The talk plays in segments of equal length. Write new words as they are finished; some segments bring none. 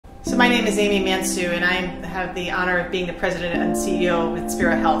So my name is Amy Mansue, and I have the honor of being the president and CEO with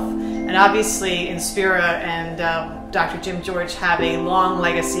Inspira Health. And obviously, Inspira and Dr. Jim George have a long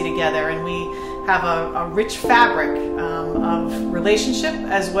legacy together, and we have a rich fabric of relationship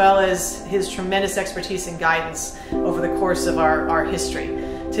as well as his tremendous expertise and guidance over the course of our history.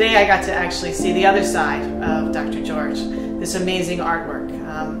 Today I got to actually see the other side of Dr. George, this amazing artwork.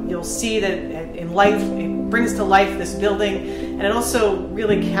 You'll see that in life, it brings to life this building, and it also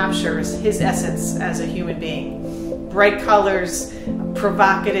really captures his essence as a human being. Bright colors,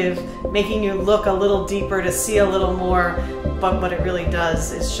 provocative, making you look a little deeper to see a little more, but what it really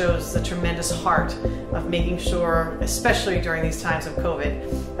does is shows the tremendous heart of making sure, especially during these times of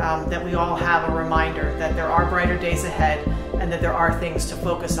COVID, that we all have a reminder that there are brighter days ahead and that there are things to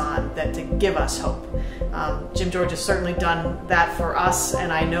focus on that to give us hope. Jim George has certainly done that for us,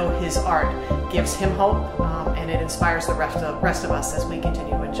 and I know his art gives him hope, and it inspires the rest of us as we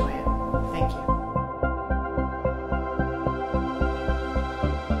continue to enjoy